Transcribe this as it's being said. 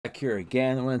here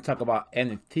again. I'm going to talk about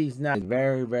NFTs now. It's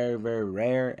very, very, very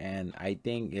rare, and I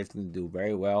think it's going to do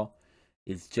very well.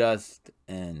 It's just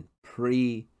in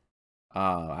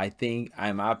I think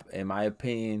I'm up, in my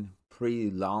opinion,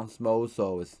 pre-launch mode.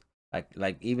 So it's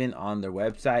like even on their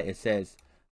website, it says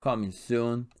coming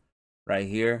soon right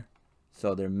here.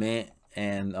 So they're mint,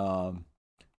 and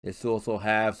this also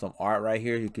have some art right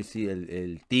here. You can see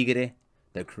El Tigre,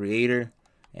 the creator,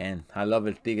 and I love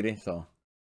El Tigre, so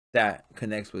that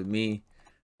connects with me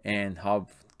and how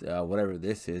whatever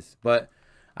this is. But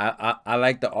I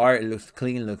like the art. It looks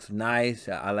clean, looks nice.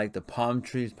 I like the palm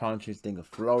trees. Palm trees think of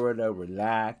Florida,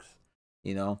 relax,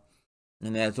 you know.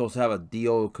 And then it's also have a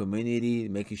DO community,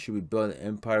 making sure we build an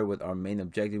empire with our main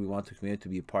objective. We want the community to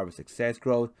be a part of success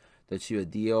growth. To achieve a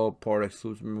DO, product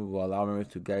exclusive will allow members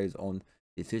to guide his own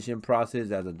decision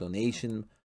process as a donation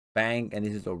bank. And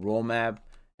this is a roadmap.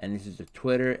 And this is the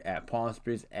Twitter at Palm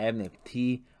Springs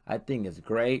NFT. I think it's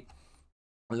great.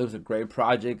 It looks a great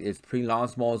project. It's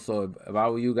pre-launch mode, so if I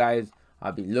were you guys,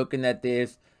 I'll be looking at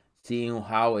this, seeing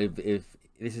how if this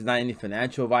is not any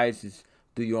financial advice, just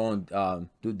do your own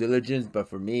due diligence. But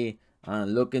for me, I'm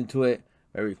gonna look into it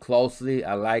very closely.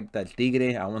 I like that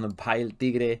Tigre. I want to buy El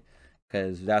Tigre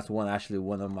because that's one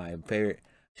of my favorite.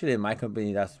 Actually, in my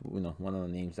company, that's one of the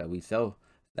names that we sell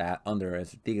that under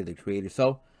as Tigre the creator.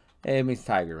 So it means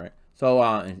tiger, right? So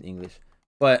in English.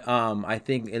 But I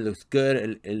think it looks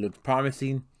good. It looks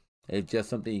promising. It's just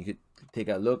something you could take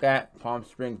a look at. Palm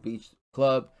Springs Beach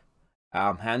Club,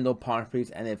 handle Palm Springs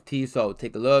NFT. So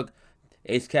take a look.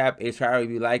 AceCap, if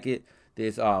you like it,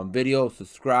 this video,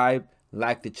 subscribe,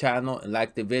 like the channel, and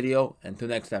like the video. Until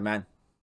next time, man.